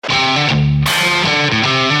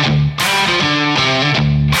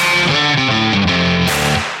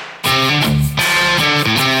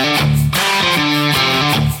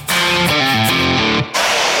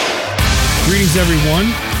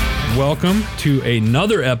welcome to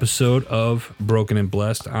another episode of Broken and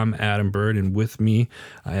Blessed. I'm Adam Bird, and with me,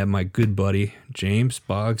 I have my good buddy, James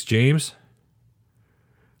Boggs. James,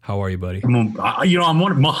 how are you, buddy? I'm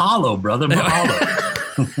mahalo, brother. Mahalo.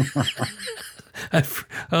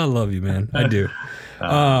 I love you, man. I do.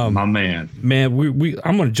 My man. Man,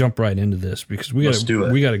 I'm going to jump right into this because we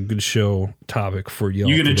got a good show topic for y'all.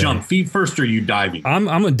 You going to today. jump feet first, or are you diving? I'm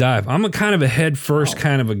gonna dive. I'm a kind of a head first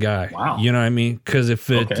kind of a guy. Wow. You know what I mean? Because if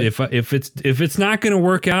it's not gonna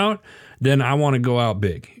work out, then I want to go out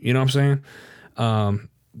big. You know what I'm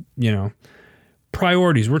saying?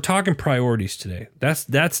 Priorities. We're talking priorities today. That's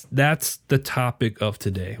the topic of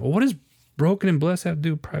today. Well, what does broken and blessed have to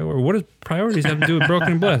do with priority? What does priorities have to do with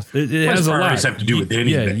broken and blessed? It has a lot. Priorities have to do with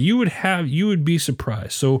anything. Yeah, you would be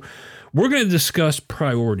surprised. So we're gonna discuss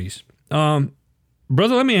priorities.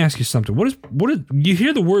 Brother, let me ask you something. What is you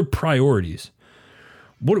hear the word priorities?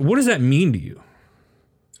 What does that mean to you?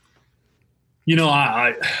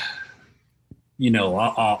 I'll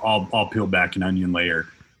peel back an onion layer.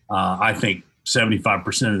 I think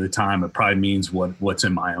 75% of the time it probably means what's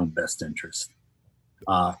in my own best interest.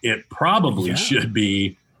 It probably should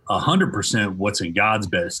be 100% what's in God's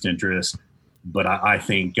best interest. But I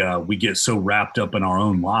think we get so wrapped up in our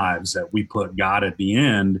own lives that we put God at the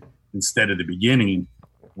end instead of the beginning,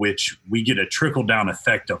 which we get a trickle-down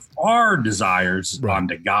effect of our desires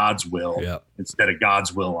onto God's will instead of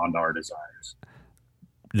God's will onto our desires.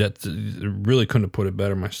 That really couldn't have put it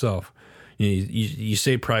better myself. You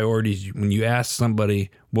say priorities. When you ask somebody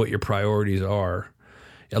what your priorities are,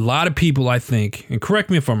 a lot of people, I think, and correct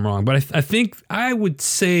me if I'm wrong, but I think I would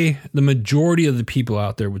say the majority of the people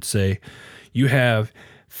out there would say you have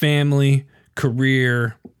family,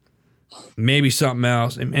 career, maybe something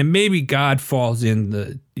else, and maybe God falls in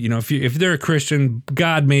the, if they're a Christian,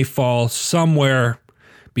 God may fall somewhere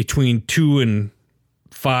between 2 and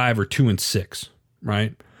 5 or 2 and 6,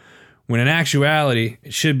 right? When in actuality,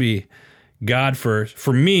 it should be God first.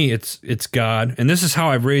 For me, it's God, and this is how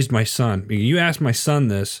I've raised my son. You ask my son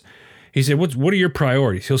this, he said, "What are your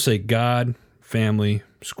priorities?" He'll say, "God, family,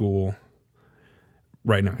 school."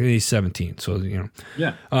 Right now, he's 17, so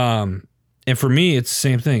Yeah. And for me, it's the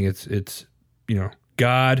same thing. It's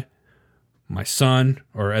God, my son,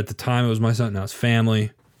 or at the time it was my son. Now it's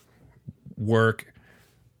family, work,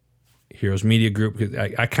 Heroes Media Group.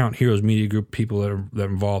 I count Heroes Media Group people that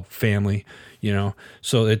involve family.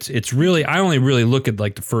 So it's really, I only really look at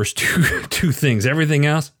like the first two things. Everything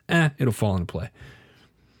else, it'll fall into play.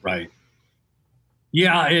 Right.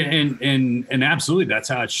 Yeah, and absolutely, that's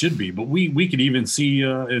how it should be. But we could even see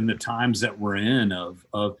in the times that we're in of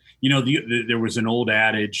there was an old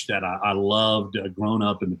adage that I loved growing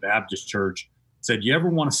up in the Baptist church. It said, "You ever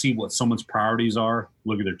want to see what someone's priorities are?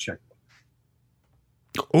 Look at their checkbook."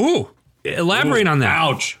 Oh, elaborate on that.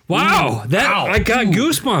 Ouch! Wow, I got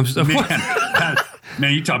goosebumps.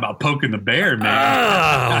 Man, you talk about poking the bear,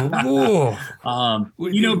 man.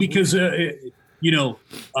 Because.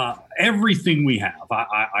 Everything we have,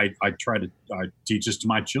 I try to teach this to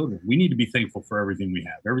my children. We need to be thankful for everything we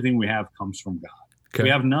have. Everything we have comes from God. Okay. If we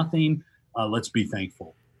have nothing, let's be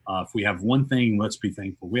thankful. If we have one thing, let's be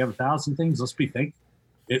thankful. We have 1,000 things, let's be thankful.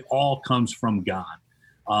 It all comes from God.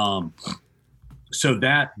 So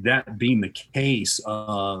that being the case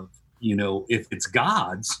of, if it's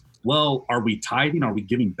God's, well, are we tithing? Are we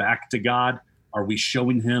giving back to God? Are we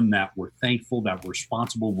showing him that we're thankful, that we're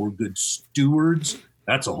responsible, we're good stewards?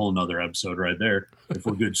 That's a whole nother episode right there. If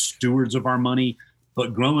we're good stewards of our money.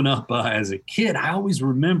 But growing up as a kid, I always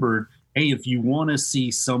remembered, hey, if you want to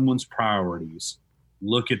see someone's priorities,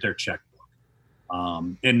 look at their checkbook.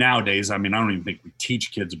 And nowadays, I don't even think we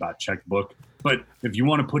teach kids about checkbook. But if you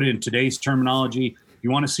want to put it in today's terminology, if you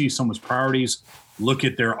want to see someone's priorities, look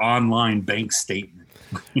at their online bank statement.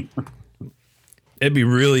 It'd be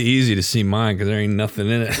really easy to see mine because there ain't nothing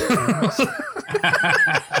in it.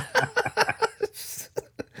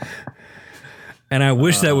 And I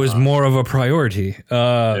wish that was more of a priority.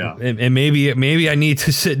 And maybe I need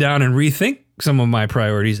to sit down and rethink some of my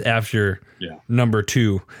priorities after number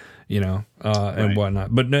 2, and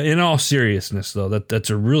whatnot. But in all seriousness, though, that's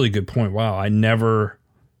a really good point. Wow, I never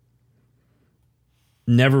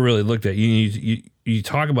really looked at you. You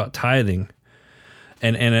talk about tithing.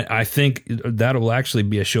 And I think that will actually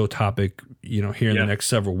be a show topic, here in the next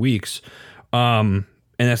several weeks. And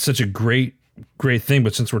that's such a great thing.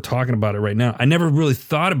 But since we're talking about it right now, I never really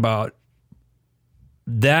thought about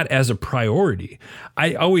that as a priority. I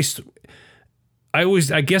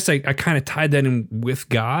guess I kind of tied that in with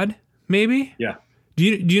God, maybe. Yeah. Do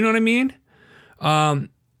you know what I mean?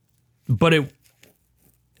 But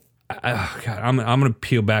God, I'm gonna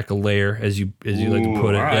peel back a layer, as you like to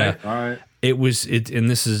put it. All right, yeah, all right. And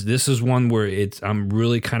this is one where I'm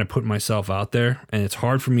really kind of putting myself out there, and it's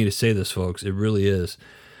hard for me to say this, folks. It really is,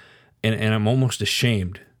 and I'm almost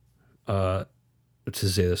ashamed to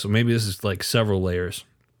say this. So maybe this is like several layers.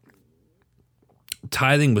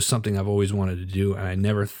 Tithing was something I've always wanted to do, and I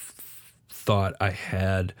never thought I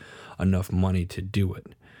had enough money to do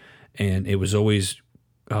it, and it was always.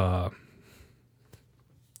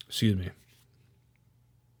 Excuse me.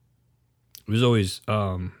 It was always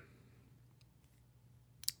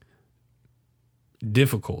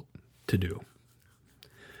difficult to do.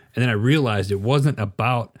 And then I realized it wasn't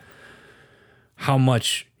about how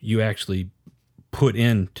much you actually put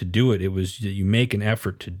in to do it. It was that you make an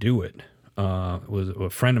effort to do it. It was a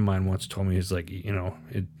friend of mine once told me, he's like,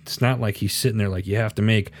 it's not like he's sitting there like you have to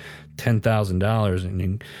make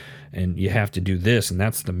 $10,000 and you have to do this, and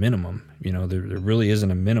that's the minimum. There really isn't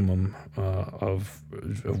a minimum of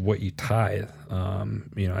what you tithe.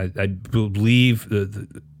 I believe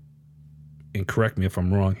and correct me if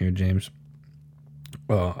I'm wrong here, James.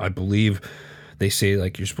 I believe they say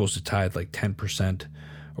like you're supposed to tithe like 10%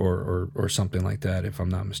 or something like that, if I'm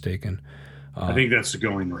not mistaken. I think that's the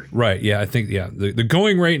going rate. Right. Yeah. I think the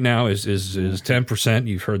going rate now is 10%.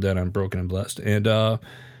 You've heard that on Broken and Blessed, and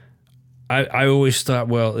I always thought,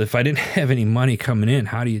 well, if I didn't have any money coming in,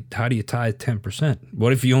 how do you tithe 10%?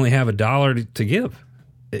 What if you only have $1 to give?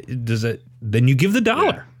 Then you give the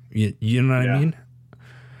 $1. Yeah. You know what I mean?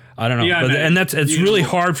 I don't know. Yeah, and it's really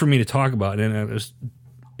hard for me to talk about. And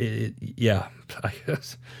I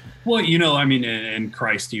guess. Well, and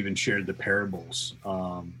Christ even shared the parables,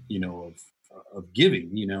 of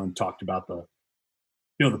giving, and talked about the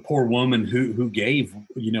poor woman who gave,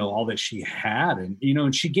 all that she had,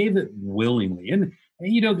 and she gave it willingly. And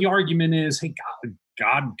the argument is, hey,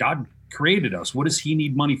 God created us. What does he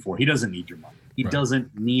need money for? He doesn't need your money. He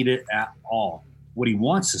doesn't need it at all. What he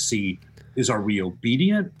wants to see is, are we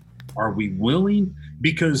obedient? Are we willing?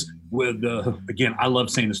 Because again, I love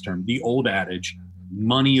saying this term, the old adage,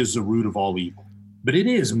 money is the root of all evil. But it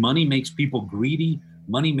is. Money makes people greedy.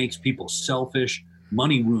 Money makes people selfish.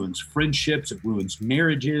 Money ruins friendships. It ruins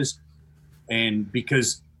marriages. And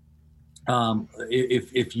because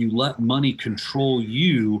if you let money control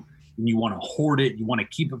you and you want to hoard it, you want to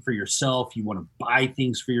keep it for yourself, you want to buy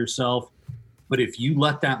things for yourself. But if you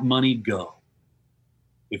let that money go,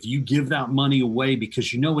 if you give that money away because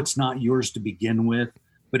it's not yours to begin with,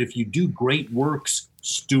 but if you do great works,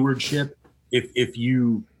 stewardship, if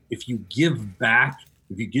you give back,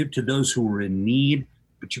 if you give to those who are in need,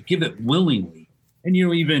 but you give it willingly, and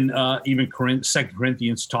even 2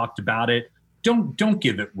 Corinthians talked about it. Don't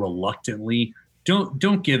give it reluctantly.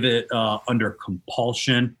 Don't give it under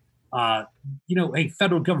compulsion. Hey,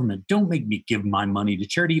 federal government, don't make me give my money to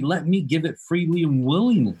charity. Let me give it freely and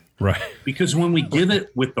willingly. Right. Because when we give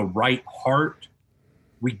it with the right heart,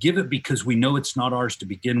 we give it because we know it's not ours to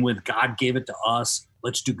begin with. God gave it to us.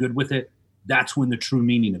 Let's do good with it. That's when the true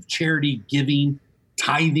meaning of charity, giving,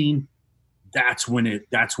 tithing, that's when it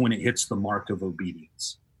hits the mark of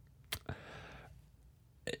obedience.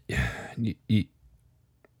 You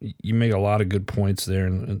make a lot of good points there,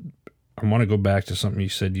 and I want to go back to something you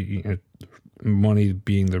said. Money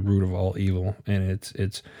being the root of all evil,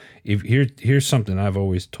 and here's something I've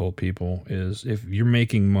always told people is, if you're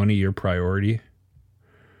making money your priority,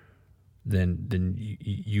 then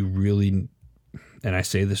you really, and I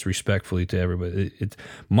say this respectfully to everybody,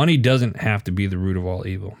 money doesn't have to be the root of all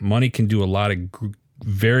evil. Money can do a lot of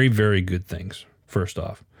very, very good things. First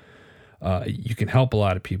off, you can help a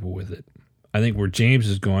lot of people with it. I think where James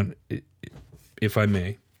is going, if I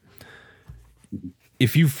may,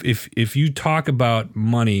 if you talk about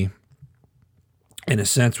money in a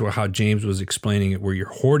sense where how James was explaining it, where you're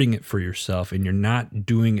hoarding it for yourself and you're not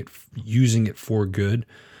doing it, using it for good,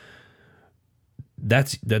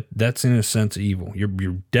 that's in a sense evil.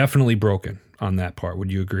 You're definitely broken on that part.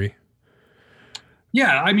 Would you agree?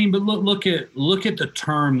 Yeah, I mean, but look at the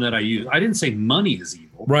term that I use. I didn't say money is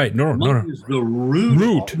evil. Right. No. Is the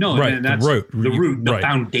root. No, right. That's the root, the right.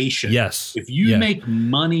 foundation. Yes. If you make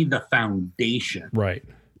money the foundation, right,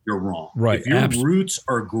 you're wrong. Right. If your roots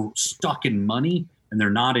are stuck in money and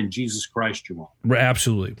they're not in Jesus Christ, you're wrong.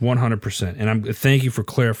 Absolutely, 100%. And thank you for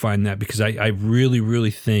clarifying that, because I really,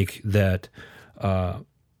 really think that.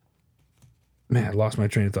 Man, I lost my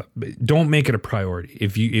train of thought. Don't make it a priority.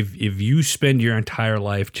 If you spend your entire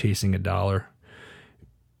life chasing $1,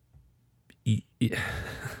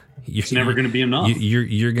 it's never going to be enough.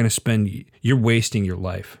 You're wasting your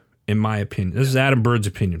life, in my opinion. This is Adam Bird's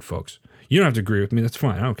opinion, folks. You don't have to agree with me. That's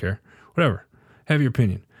fine. I don't care. Whatever. Have your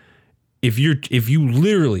opinion. if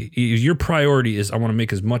your priority is I want to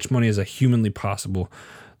make as much money as I humanly possible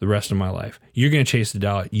the rest of my life, you're going to chase the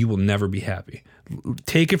dollar. You will never be happy.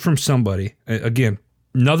 Take it from somebody. Again,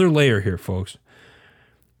 another layer here, folks.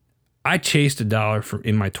 I chased a dollar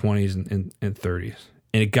in my 20s and 30s,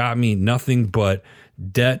 and it got me nothing but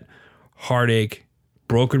debt, heartache,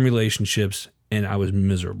 broken relationships, and I was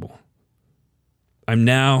miserable. I'm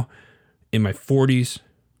now in my 40s.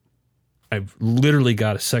 I've literally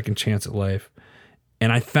got a second chance at life,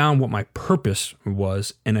 and I found what my purpose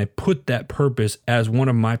was, and I put that purpose as one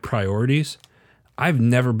of my priorities. I've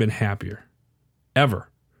never been happier, ever,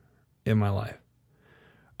 in my life.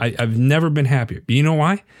 I've never been happier. But you know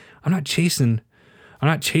why? I'm not chasing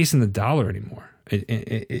the dollar anymore.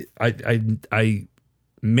 I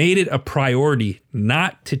made it a priority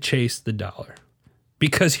not to chase the dollar.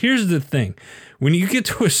 Because here's the thing. When you get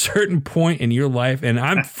to a certain point in your life, and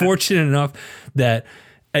I'm fortunate enough that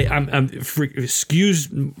excuse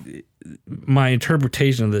my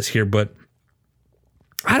interpretation of this here, but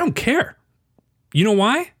I don't care. You know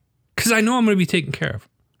why? Because I know I'm going to be taken care of.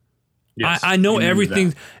 Yes, I know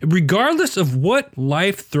everything, regardless of what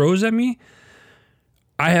life throws at me.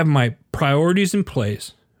 I have my priorities in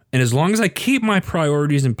place. And as long as I keep my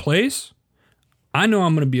priorities in place, I know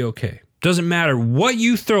I'm going to be okay. Doesn't matter what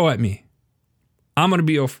you throw at me. I'm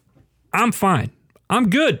fine. I'm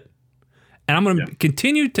good. And I'm going to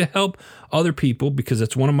continue to help other people because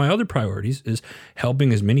that's one of my other priorities is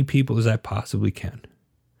helping as many people as I possibly can.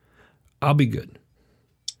 I'll be good.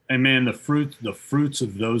 And man, the fruits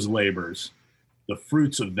of those labors, the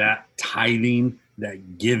fruits of that tithing,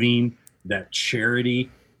 that giving, that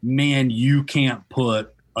charity, man, you can't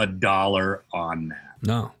put $1 on that.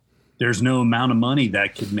 No. There's no amount of money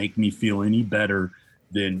that could make me feel any better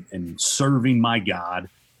than in serving my God,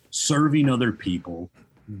 serving other people,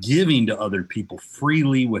 giving to other people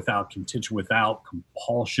freely without contention, without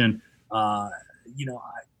compulsion.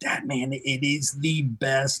 That, man, it is the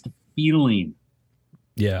best feeling.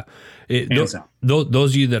 Yeah. Those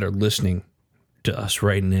of you that are listening to us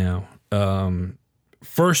right now,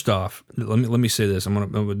 first off, let me say this.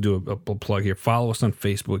 I'm gonna do a plug here. Follow us on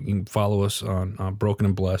Facebook. You can follow us on Broken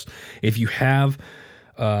and Blessed. If you have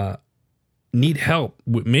need help,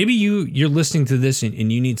 maybe you're listening to this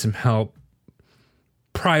and you need some help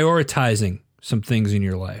prioritizing some things in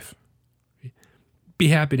your life. Be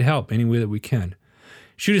happy to help any way that we can.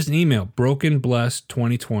 Shoot us an email,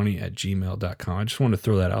 brokenblessed2020@gmail.com. I just wanted to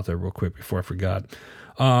throw that out there real quick before I forgot.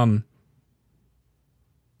 And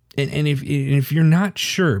if you're not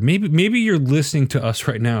sure, maybe you're listening to us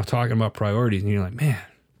right now talking about priorities, and you're like, man,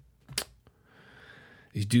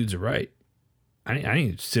 these dudes are right. I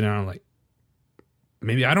need to sit down and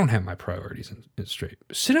maybe I don't have my priorities in straight.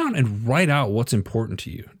 Sit down and write out what's important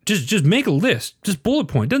to you. Just make a list. Just bullet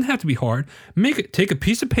point. Doesn't have to be hard. Take a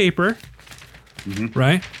piece of paper. Mm-hmm.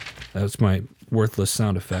 Right? That's my worthless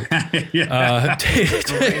sound effect.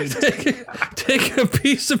 Take a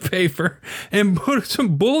piece of paper and put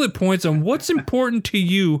some bullet points on what's important to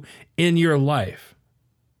you in your life.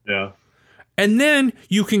 Yeah. And then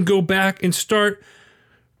you can go back and start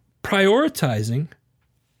prioritizing.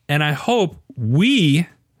 And I hope we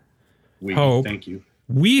hope that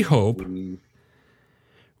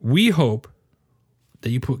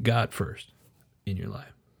you put God first in your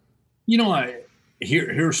life.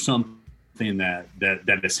 Here's something that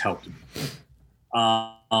has helped me.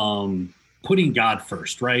 Putting God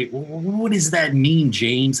first, right? What does that mean,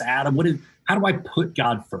 James, Adam? How do I put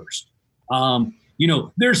God first?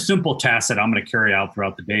 There's simple tasks that I'm going to carry out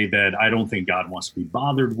throughout the day that I don't think God wants to be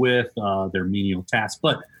bothered with. They're menial tasks,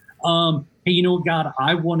 but hey, God,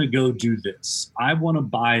 I want to go do this. I want to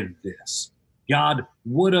buy this. God,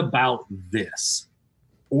 what about this?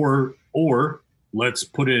 Or let's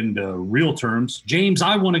put it into real terms. James,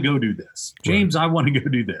 I want to go do this. James, right. I want to go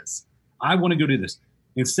do this. I want to go do this.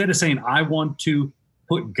 Instead of saying, I want to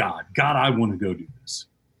put God, I want to go do this.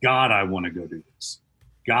 God, I want to go do this.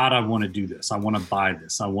 God, I want to do this. I want to buy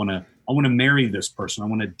this. I want to marry this person. I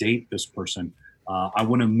want to date this person. I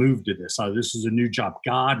want to move to this. This is a new job.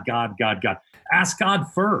 God. Ask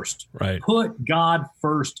God first. Right. Put God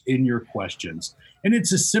first in your questions. And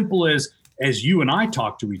it's as simple as you and I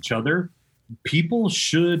talk to each other, people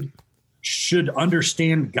should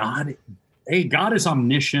understand God. Hey, God is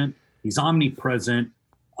omniscient. He's omnipresent.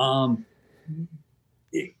 Talk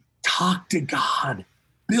to God.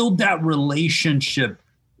 Build that relationship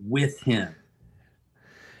with him.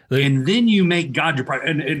 And then you make God your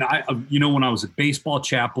priority. And I, when I was a baseball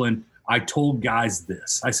chaplain, I told guys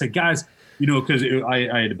this. I said, guys, because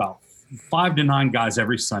I had about 5 to 9 guys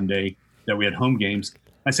every Sunday that we had home games.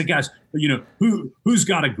 I said, guys, who's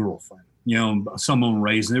got a girlfriend? some of them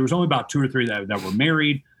raised, and there was only about 2 or 3 that were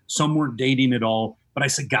married. Some weren't dating at all. But I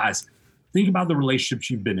said, guys, think about the relationships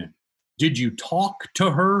you've been in. Did you talk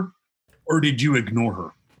to her or did you ignore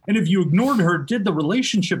her? And if you ignored her, did the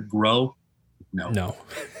relationship grow? No.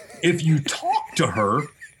 If you talked to her,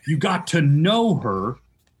 you got to know her.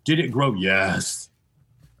 Did it grow? Yes.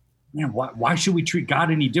 Man, why should we treat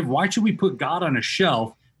God any different? Why should we put God on a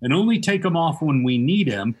shelf and only take him off when we need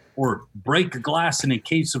him, or break a glass in a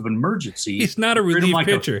case of emergency? He's not a relief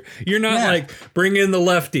pitcher. You're not like, bring in the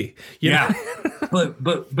lefty. Yeah.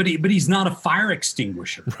 but he's not a fire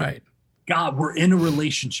extinguisher. Right. God, we're in a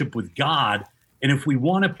relationship with God. And if we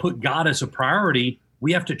want to put God as a priority,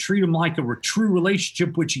 we have to treat him like a true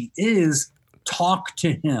relationship, which he is. Talk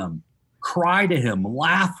to him, cry to him,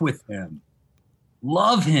 laugh with him,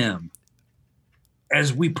 love him.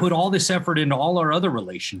 As we put all this effort into all our other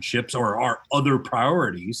relationships or our other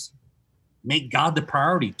priorities, make God the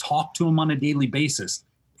priority. Talk to him on a daily basis.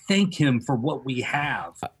 Thank him for what we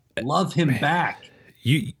have. Love him back.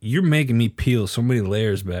 You're making me peel so many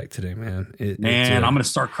layers back today, man. I'm going to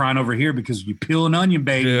start crying over here because you peel an onion,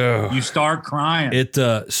 baby. You start crying.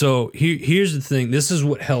 So here's the thing. This is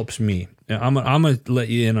what helps me. I'm going to let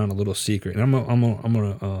you in on a little secret, and I'm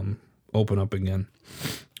going to open up again.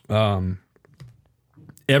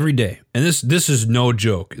 Every day, and this is no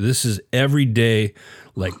joke. This is every day,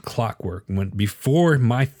 like clockwork. Before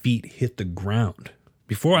my feet hit the ground,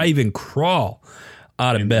 before I even crawl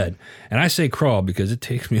out of bed, and I say crawl because it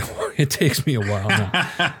takes me a while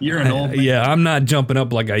now. You're an old man. Yeah, I'm not jumping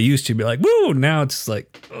up like I used to. Be like, woo! Now it's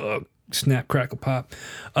like snap, crackle, pop.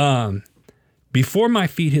 Before my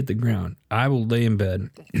feet hit the ground, I will lay in bed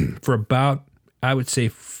for about, I would say,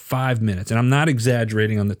 5 minutes, and I'm not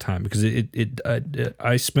exaggerating on the time because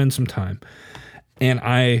I spend some time, and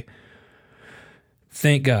I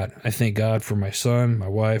thank God. I thank God for my son, my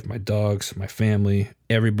wife, my dogs, my family,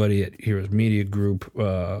 everybody at Heroes Media Group,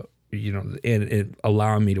 and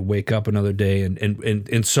allowing me to wake up another day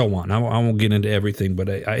and so on. I won't get into everything, but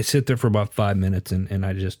I sit there for about 5 minutes and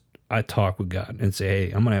I talk with God and say,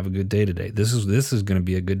 hey, I'm gonna have a good day today. This is gonna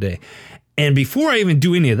be a good day. And before I even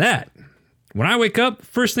do any of that, when I wake up,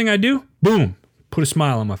 first thing I do, boom, put a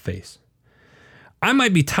smile on my face. I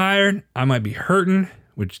might be tired. I might be hurting,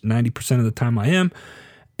 which 90% of the time I am.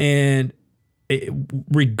 And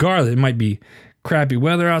regardless, it might be crappy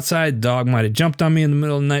weather outside. Dog might have jumped on me in the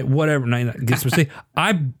middle of the night, whatever. Gets me.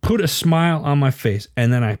 I put a smile on my face,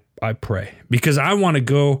 and then I pray. Because I want to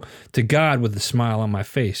go to God with a smile on my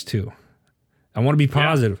face, too. I want to be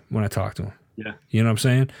positive when I talk to him. Yeah. You know what I'm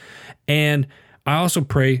saying? And I also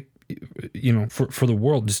pray, for the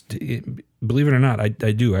world. Just believe it or not, I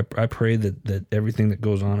do. I pray that everything that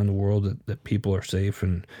goes on in the world, that people are safe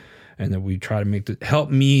and that we try to help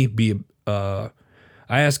me be. I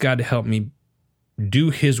ask God to help me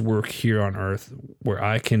do His work here on earth, where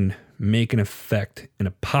I can make an effect in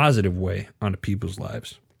a positive way onto people's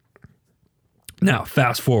lives. Now,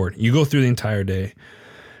 fast forward, you go through the entire day.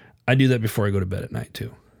 I do that before I go to bed at night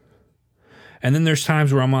too. And then there's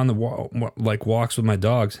times where I'm on the walks with my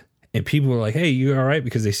dogs. And people are like, hey, you all right?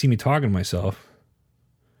 Because they see me talking to myself.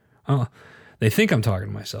 Oh, they think I'm talking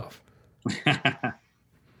to myself. I'm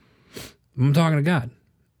talking to God.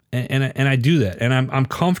 And I do that. And I'm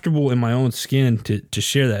comfortable in my own skin to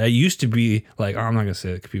share that. I used to be like, I'm not going to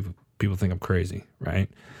say it because people think I'm crazy, right?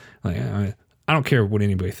 Like, I don't care what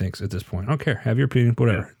anybody thinks at this point. I don't care. Have your opinion,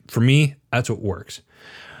 whatever. Yeah. For me, that's what works.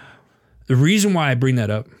 The reason why I bring that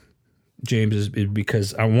up, James, is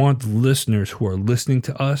because I want the listeners who are listening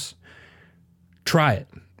to us, try it.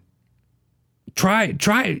 Try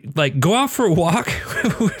it. Like, go out for a walk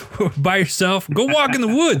by yourself. Go walk in the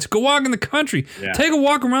woods. Go walk in the country. Yeah. Take a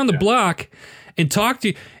walk around the block and talk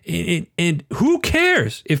to you. And who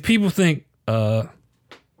cares if people think, who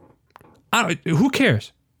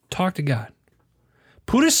cares? Talk to God.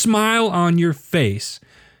 Put a smile on your face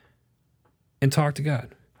and talk to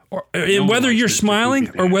God. And whether you're smiling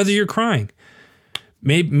or whether you're crying.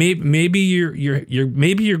 Maybe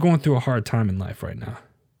you're going through a hard time in life right now.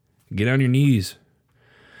 Get on your knees.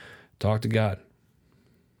 Talk to God.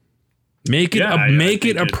 Make it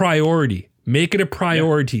a priority. Make it a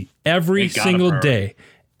priority every single day.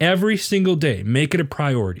 Every single day. Make it a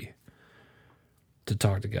priority to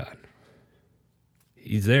talk to God.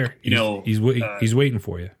 He's there. He's waiting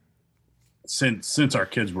for you. Since our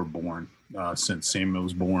kids were born, since Samuel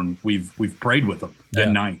was born, we've prayed with them at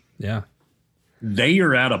night. Yeah. They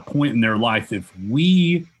are at a point in their life, if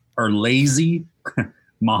we are lazy,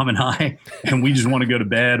 Mom and I, and we just want to go to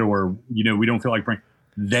bed, or we don't feel like praying,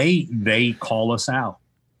 they call us out.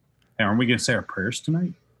 Hey, aren't we going to say our prayers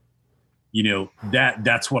tonight?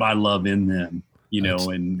 that's what I love in them.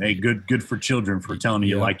 And hey, good for children for telling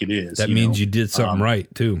you like it is. That means you did something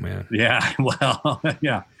right too, man. Yeah. Well,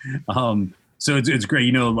 yeah. So it's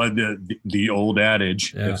great. Like the old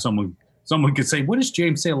adage, if someone could say, what does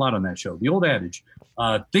James say a lot on that show? The old adage,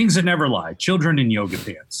 things that never lie, children in yoga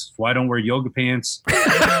pants. Well, I don't wear yoga pants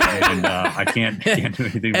and I can't do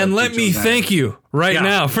anything. And let me thank you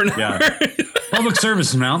now for Public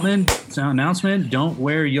service announcement. Don't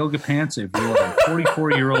wear yoga pants if you're a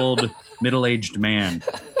 44-year-old middle-aged man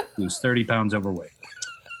who's 30 pounds overweight.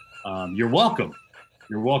 You're welcome.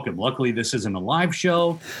 You're welcome. Luckily, this isn't a live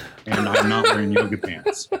show, and I'm not wearing yoga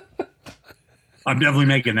pants. I'm definitely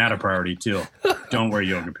making that a priority, too. Don't wear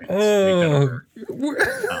yoga pants.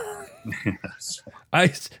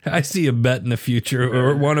 I see a bet in the future,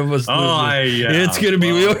 or one of us loses. It's going to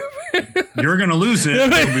be... You're going to lose it.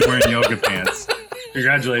 You'll be wearing yoga pants.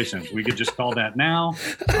 Congratulations. We could just call that now.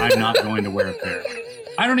 I'm not going to wear a pair.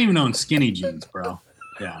 I don't even own skinny jeans, bro.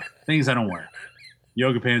 Yeah, things I don't wear.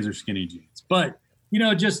 Yoga pants or skinny jeans. But,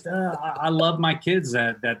 I love my kids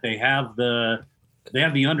that they have the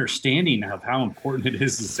understanding of how important it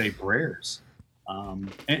is to say prayers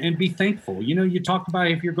and be thankful. You talk about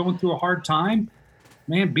if you're going through a hard time,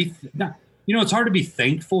 man, it's hard to be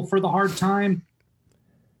thankful for the hard time.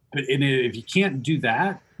 But if you can't do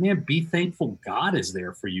that, man, be thankful God is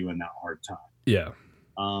there for you in that hard time. Yeah.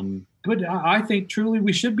 But I think truly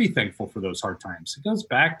we should be thankful for those hard times. It goes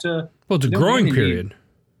back to... Well, it's a growing period.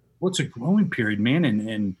 What's a growing period, man?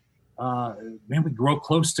 And man, we grow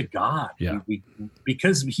close to God. Yeah.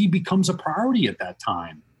 Because he becomes a priority at that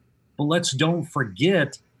time. But let's don't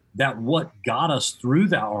forget that what got us through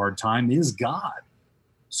that hard time is God.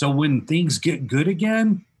 So when things get good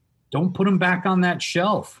again, don't put them back on that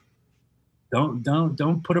shelf. Don't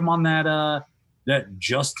put them on that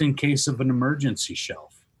just in case of an emergency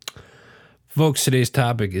shelf. Folks, today's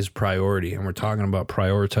topic is priority, and we're talking about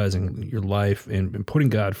prioritizing your life and putting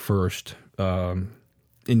God first in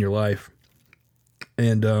your life.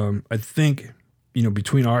 And I think,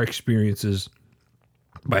 between our experiences,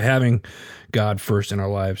 by having God first in our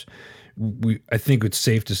lives, I think it's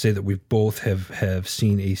safe to say that we both have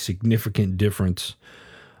seen a significant difference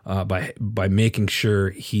by making sure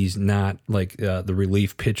he's not like the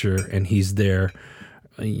relief pitcher and he's there.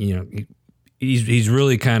 He's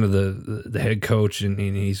really kind of the head coach and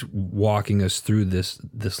he's walking us through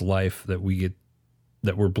this life that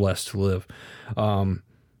we're blessed to live.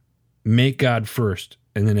 Make God first,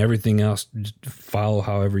 and then everything else just follow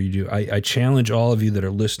however you do. I challenge all of you that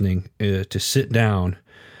are listening to sit down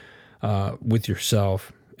with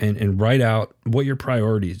yourself and write out what your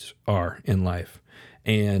priorities are in life.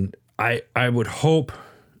 And I would hope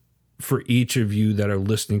for each of you that are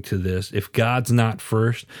listening to this, if God's not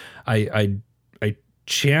first, I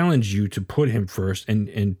challenge you to put him first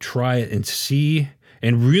and try it and see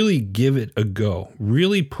and really give it a go.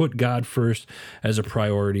 Really put God first as a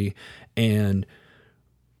priority and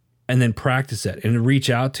then practice that and reach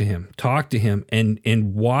out to him, talk to him,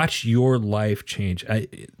 and watch your life change.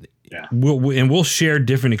 We'll share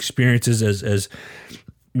different experiences as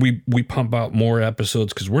we pump out more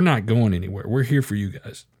episodes because we're not going anywhere. We're here for you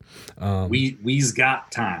guys. We's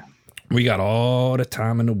got time. We got all the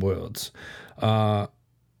time in the world.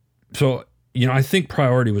 So, I think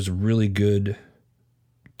priority was a really good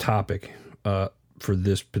topic for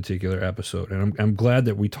this particular episode. And I'm glad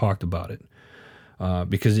that we talked about it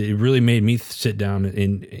because it really made me sit down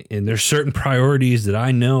and there's certain priorities that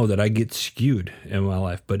I know that I get skewed in my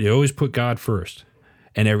life, but you always put God first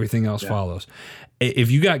and everything else follows.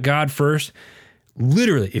 If you got God first,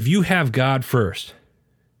 literally, if you have God first,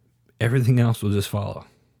 everything else will just follow.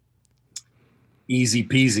 Easy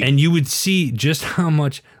peasy. And you would see just how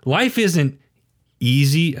much life isn't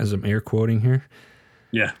easy, as I'm air quoting here.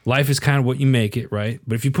 Yeah. Life is kind of what you make it, right?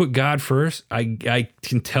 But if you put God first, I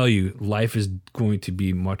can tell you life is going to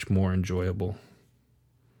be much more enjoyable.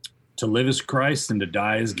 To live is Christ and to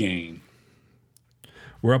die is gain.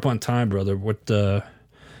 We're up on time, brother. What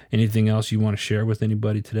anything else you want to share with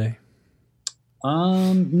anybody today?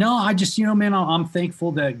 No, I just, man, I'm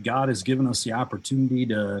thankful that God has given us the opportunity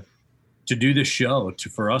to do this show,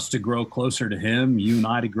 for us to grow closer to him, you and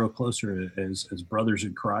I to grow closer as brothers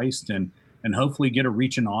in Christ, and hopefully get to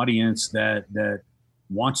reach an audience that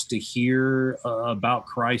wants to hear about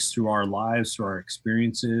Christ through our lives, through our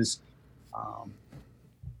experiences,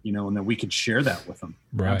 and that we could share that with them.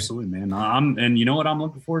 Right. Absolutely, man. And you know what I'm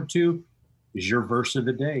looking forward to is your verse of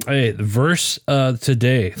the day. Hey, the verse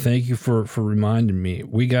today. Thank you for reminding me.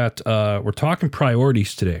 We got we're talking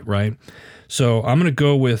priorities today, right? So I'm going to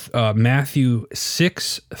go with Matthew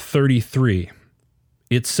 6:33.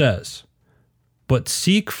 It says, but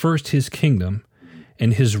seek first his kingdom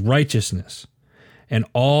and his righteousness, and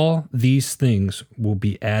all these things will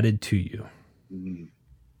be added to you.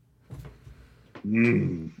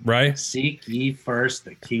 Right? Seek ye first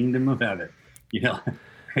the kingdom of heaven.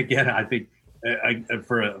 Again, I think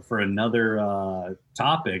for another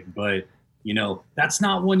topic, but that's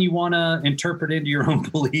not one you want to interpret into your own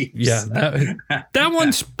beliefs. Yeah, that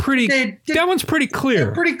one's pretty. That one's pretty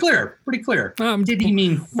clear. Pretty clear. Did he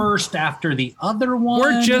mean first after the other one?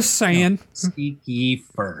 We're just saying, seek ye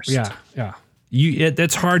first. Yeah.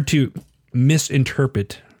 That's hard to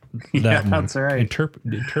misinterpret. That one. That's all right.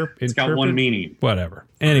 It's got one meaning. Whatever.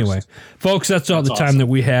 Anyway, folks, that's all the time that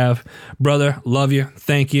we have. Brother, love you.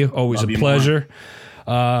 Thank you. Always a pleasure.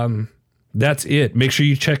 That's it. Make sure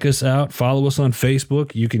you check us out. Follow us on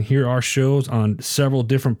Facebook. You can hear our shows on several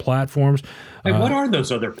different platforms. Hey, what are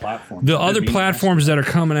those other platforms? The other platforms that are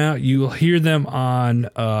coming out, you'll hear them on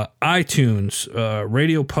iTunes,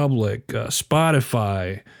 Radio Public,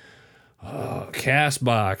 Spotify,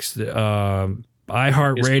 Castbox,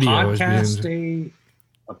 iHeartRadio. Is podcast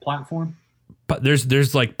a platform? But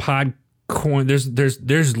there's like Podcoin.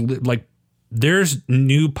 There's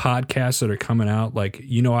new podcasts that are coming out. Like,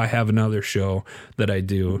 I have another show that I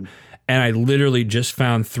do, and I literally just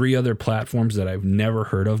found 3 other platforms that I've never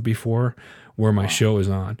heard of before where my show is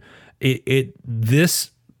on.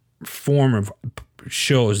 This form of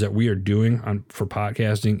shows that we are doing for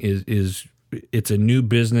podcasting it's a new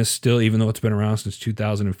business still, even though it's been around since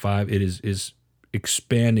 2005. It is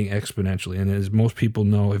expanding exponentially, and as most people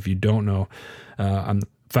know, if you don't know, I'm the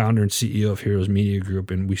founder and CEO of Heroes Media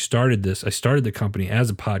Group, and I started the company as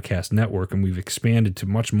a podcast network, and we've expanded to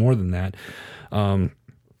much more than that. And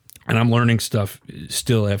I'm learning stuff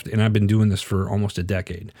still and I've been doing this for almost a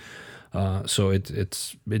decade. So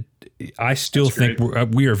I still think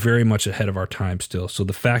we are very much ahead of our time still. So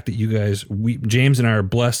the fact that you guys, James and I are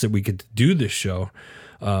blessed that we get to do this show,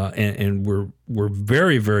 and we're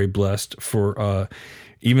very, very blessed for,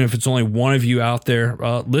 even if it's only one of you out there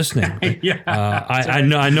listening.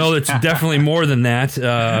 I know it's definitely more than that.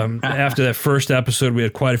 After that first episode, we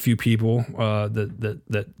had quite a few people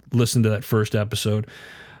that listened to that first episode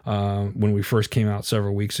when we first came out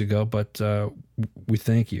several weeks ago. But we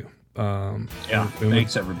thank you.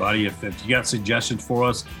 Thanks everybody. If you got suggestions for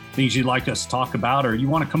us, things you'd like us to talk about, or you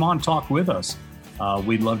want to come on and talk with us,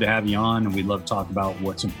 we'd love to have you on, and we'd love to talk about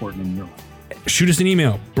what's important in your life. Shoot us an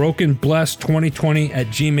email,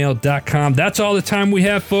 brokenblessed2020@gmail.com. That's all the time we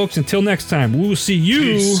have, folks. Until next time, we will see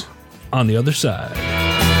you on the other side.